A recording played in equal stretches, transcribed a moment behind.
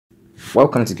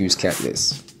Welcome to Goose Cat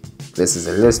List. This is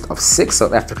a list of 6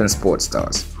 South African sports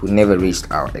stars who never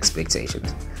reached our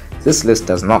expectations. This list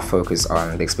does not focus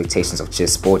on the expectations of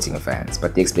just sporting fans,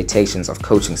 but the expectations of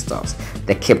coaching staffs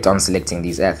that kept on selecting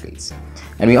these athletes.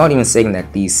 And we aren't even saying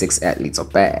that these 6 athletes are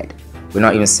bad. We're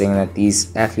not even saying that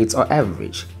these athletes are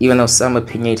average, even though some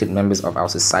opinionated members of our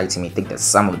society may think that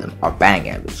some of them are bang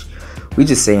average. We're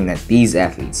just saying that these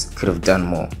athletes could have done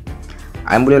more.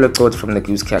 I'm Mbulelo from the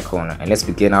Goose Cat Corner, and let's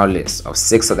begin our list of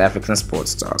 6 South African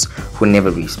sports stars who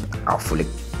never reached our full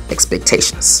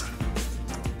expectations.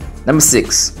 Number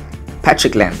 6.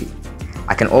 Patrick Lambie.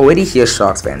 I can already hear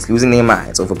Sharks fans losing their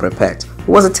minds over Brad Pitt,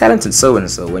 who was a talented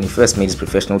so-and-so when he first made his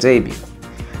professional debut.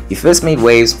 He first made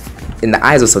waves in the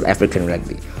eyes of South African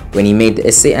rugby when he made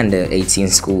the SA Under-18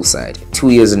 school side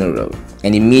 2 years in a row,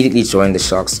 and immediately joined the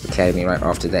Sharks Academy right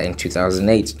after that in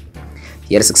 2008.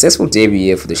 He had a successful debut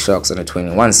year for the Sharks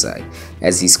Under-21 side,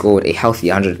 as he scored a healthy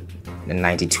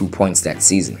 192 points that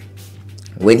season.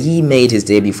 When he made his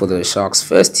debut for the Sharks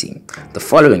first team the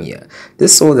following year,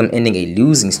 this saw them ending a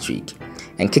losing streak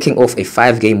and kicking off a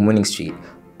 5-game winning streak.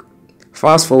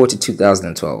 Fast forward to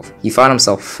 2012, he found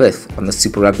himself 5th on the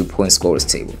Super Rugby point scorers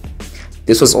table.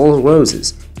 This was all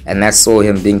roses, and that saw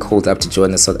him being called up to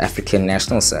join the South African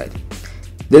national side.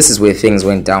 This is where things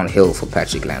went downhill for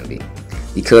Patrick Lambie,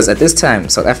 because at this time,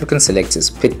 South African selectors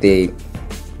picked their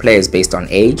players based on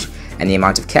age and the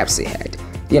amount of caps they had.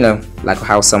 You know, like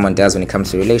how someone does when it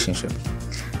comes to a relationship.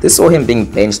 This saw him being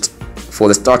benched for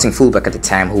the starting fullback at the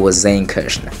time, who was Zane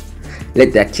Kirshner.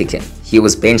 Let that kick in. He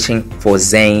was benching for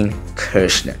Zane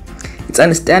Kirshner. It's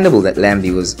understandable that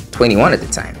Lambie was 21 at the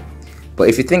time. But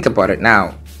if you think about it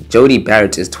now, Jody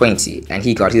Barrett is 20 and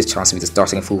he got his chance to be the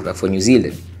starting fullback for New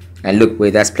Zealand. And look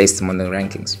where that's placed him on the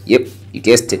rankings. Yep, you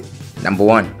guessed it, number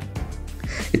 1.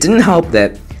 It didn't help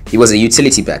that he was a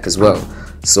utility back as well,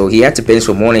 so he had to bench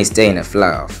for Mornay Steyn at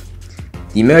fly-off.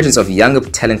 The emergence of younger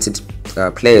talented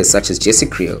players such as Jesse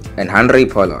Creel and Henry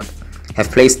Pollard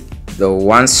have placed the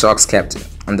once Sharks captain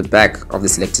on the back of the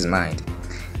selector's mind.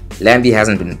 Lambie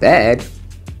hasn't been bad.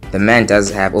 The man does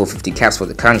have all 50 caps for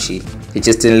the country, he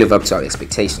just didn't live up to our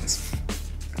expectations.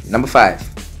 Number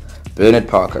 5. Bernard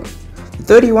Parker.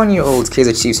 31-year-old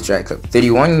Kaizer Chiefs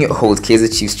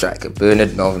striker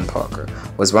Bernard Melvin Parker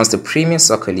was once the Premier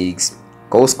Soccer League's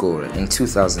goal scorer in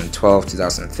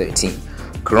 2012-2013.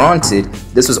 Granted,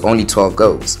 this was only 12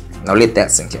 goals. Now let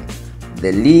that sink in.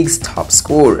 The league's top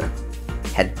scorer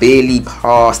had barely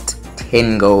passed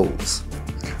 10 goals.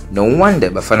 No wonder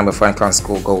Bafana can't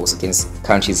score goals against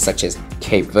countries such as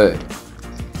Cape Verde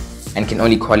and can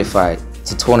only qualify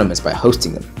to tournaments by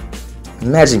hosting them.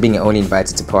 Imagine being only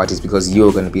invited to parties because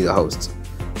you're going to be the host.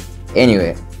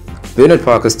 Anyway, Bernard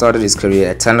Parker started his career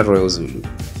at Tana Royal Zulu.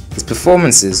 His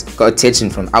performances got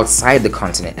attention from outside the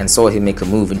continent and saw him make a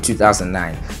move in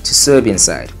 2009 to Serbian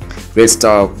side, Red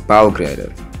Star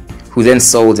Belgrade, who then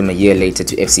sold him a year later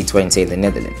to FC Twente in the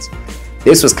Netherlands.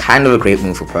 This was kind of a great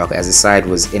move for Parker, as his side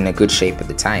was in a good shape at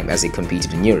the time as they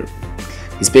competed in Europe.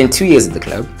 He spent 2 years at the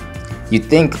club. You'd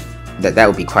think that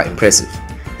would be quite impressive.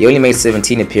 He only made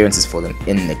 17 appearances for them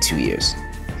in the 2 years.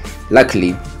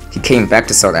 Luckily, he came back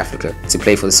to South Africa to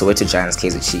play for the Soweto Giants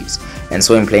Kaizer Chiefs and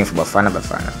saw him playing for Bafana,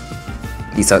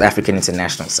 the South African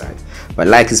international side. But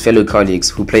like his fellow colleagues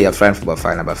who play up front for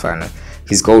Bafana,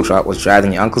 his goal drought was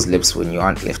driving your uncle's lips when your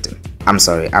aunt left him. I'm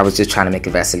sorry, I was just trying to make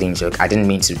a Vaseline joke. I didn't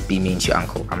mean to be mean to your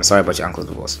uncle. I'm sorry about your uncle's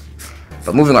divorce.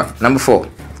 But moving on, number 4,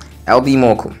 LB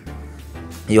Morkel.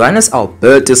 Johannes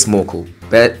Albertus Morkel,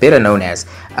 better known as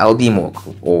LB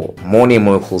Morkel or Mornay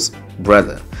Morkel's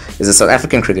brother, is a South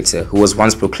African cricketer who was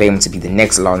once proclaimed to be the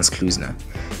next Lance Klusener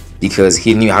because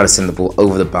he knew how to send the ball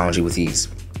over the boundary with ease.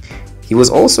 He was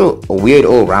also a weird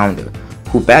all-rounder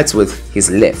who bats with his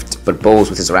left but bowls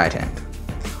with his right hand.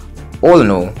 All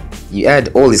in all, you add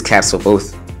all his caps for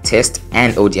both Test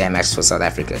and ODI matches for South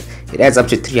Africa, it adds up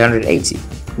to 380,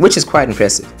 which is quite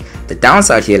impressive. The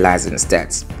downside here lies in the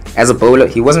stats. As a bowler,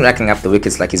 he wasn't racking up the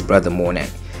wickets like his brother Mornay.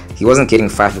 He wasn't getting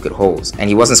 5-wicket hauls, and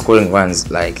he wasn't scoring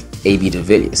runs like AB de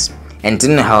Villiers. And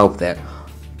didn't help that,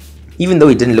 even though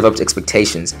he didn't live up to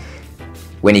expectations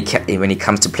when he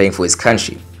comes to playing for his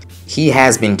country, he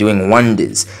has been doing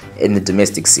wonders in the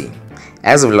domestic scene.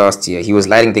 As of last year, he was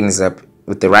lighting things up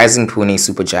with the rising Pune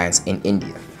Super Giants in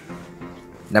India.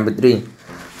 Number 3.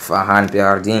 Farhan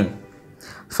Behardien.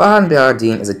 Farhan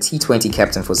Behardien is a T20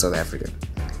 captain for South Africa.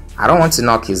 I don't want to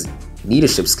knock his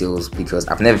leadership skills because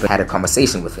I've never had a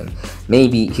conversation with him.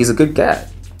 Maybe he's a good guy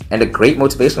and a great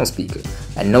motivational speaker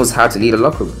and knows how to lead a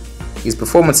locker room. His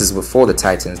performances before the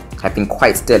Titans have been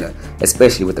quite stellar,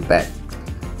 especially with the bat.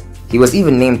 He was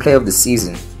even named Player of the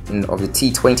Season of the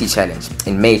T20 Challenge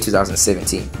in May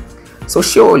 2017. So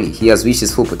surely he has reached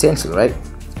his full potential, right?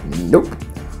 Nope.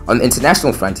 On the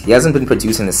international front, he hasn't been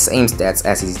producing the same stats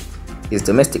as his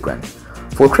domestic run.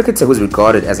 For a cricketer who's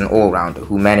regarded as an all-rounder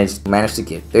who managed to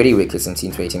get 30 wickets in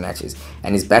T20 matches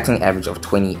and his batting average of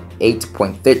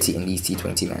 28.30 in these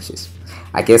T20 matches,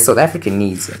 I guess South Africa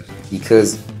needs him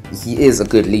because he is a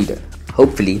good leader.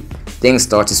 Hopefully, things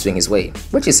start to swing his way,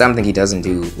 which is something he doesn't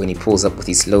do when he pulls up with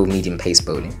his slow medium pace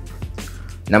bowling.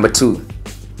 Number 2,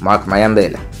 Mark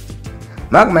Mayambela.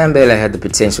 Mark Mayambela had the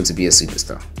potential to be a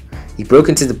superstar. He broke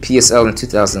into the PSL in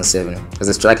 2007 as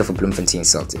a striker for Bloemfontein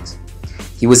Celtics.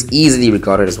 He was easily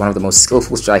regarded as one of the most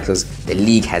skillful strikers the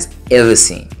league has ever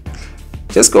seen.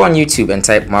 Just go on YouTube and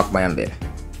type Mark Mayambela.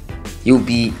 You'll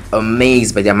be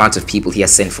amazed by the amount of people he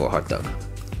has sent for a hot dog.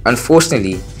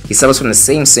 Unfortunately, he suffers from the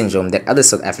same syndrome that other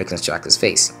South African strikers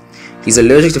face. He's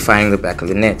allergic to finding the back of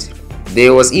the net.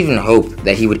 There was even hope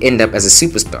that he would end up as a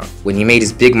superstar when he made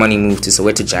his big money move to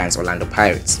Soweto Giants Orlando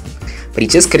Pirates. But he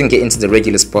just couldn't get into the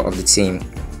regular spot of the team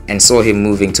and saw him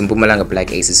moving to Mpumalanga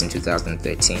Black Aces in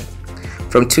 2013.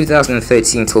 From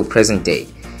 2013 till present day,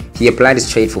 he applied his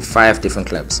trade for 5 different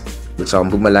clubs, which are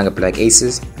Mpumalanga Black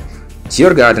Aces,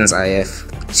 Djurgårdens IF,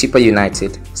 Chippa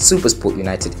United, Supersport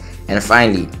United, and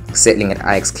finally settling at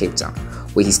Ajax Cape Town,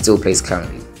 where he still plays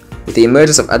currently. With the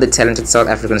emergence of other talented South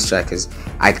African strikers,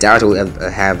 I doubt he will ever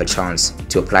have a chance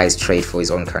to apply his trade for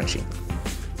his own country.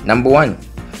 Number 1,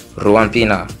 Ruan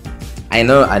Pienaar. I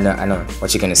know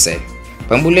what you're gonna say.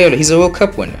 But Mbulelo, he's a World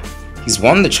Cup winner. He's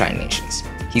won the Tri-Nations.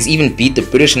 He's even beat the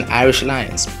British and Irish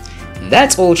Lions.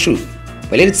 That's all true,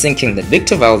 but let it sink in that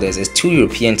Victor Valdez has 2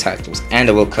 European titles and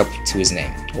a World Cup to his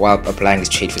name while applying his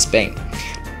trade for Spain.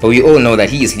 But we all know that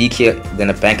he is leakier than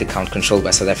a bank account controlled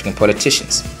by South African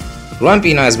politicians. Ruan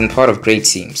Pienaar has been part of great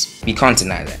teams, we can't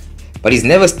deny that, but he's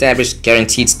never established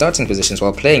guaranteed starting positions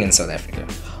while playing in South Africa.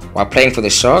 While playing for the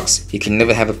Sharks, he could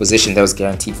never have a position that was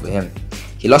guaranteed for him.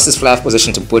 He lost his fly-half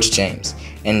position to Butch James,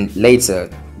 and later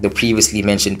the previously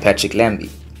mentioned Patrick Lambie,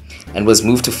 and was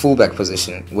moved to fullback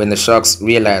position when the Sharks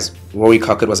realized Rory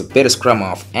Cockett was a better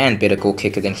scrum-half and better goal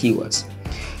kicker than he was.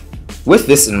 With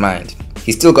this in mind,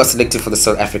 he still got selected for the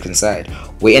South African side,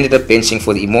 where he ended up benching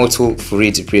for the immortal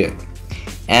Fourie du Preez,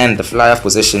 and the fly-half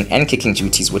position and kicking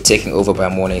duties were taken over by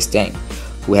Morné Steyn,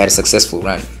 who had a successful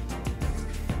run.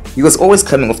 He was always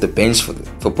coming off the bench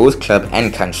for both club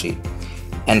and country,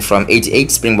 and from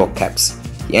 88 Springbok caps,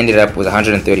 he ended up with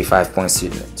 135 points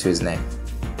to his name.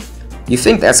 You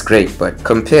think that's great, but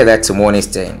compare that to Morné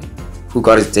Steyn, who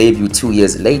got his debut 2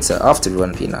 years later after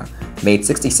Ruan Pienaar, made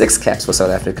 66 caps for South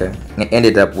Africa, and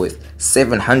ended up with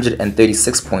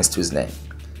 736 points to his name.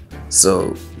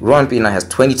 So Ruan Pienaar has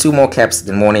 22 more caps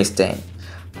than Morné Steyn,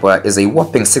 but is a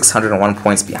whopping 601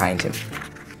 points behind him.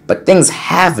 But things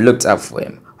have looked up for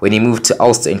him when he moved to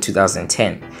Ulster in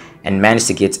 2010 and managed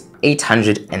to get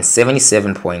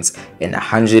 877 points in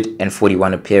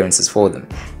 141 appearances for them,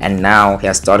 and now he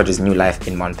has started his new life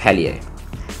in Montpellier.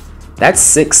 That's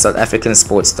 6 South African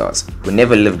sports stars who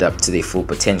never lived up to their full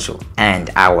potential and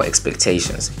our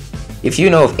expectations. If you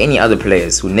know of any other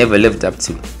players who never lived up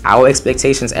to our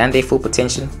expectations and their full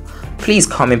potential, please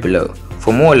comment below.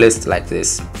 For more lists like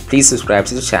this, please subscribe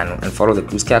to the channel and follow the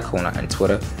Goose Cat Corner on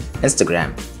Twitter,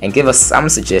 Instagram, and give us some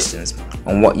suggestions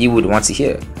on what you would want to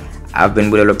hear. I've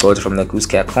been Mbulelo from the Goose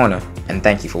Cat Corner, and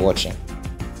thank you for watching.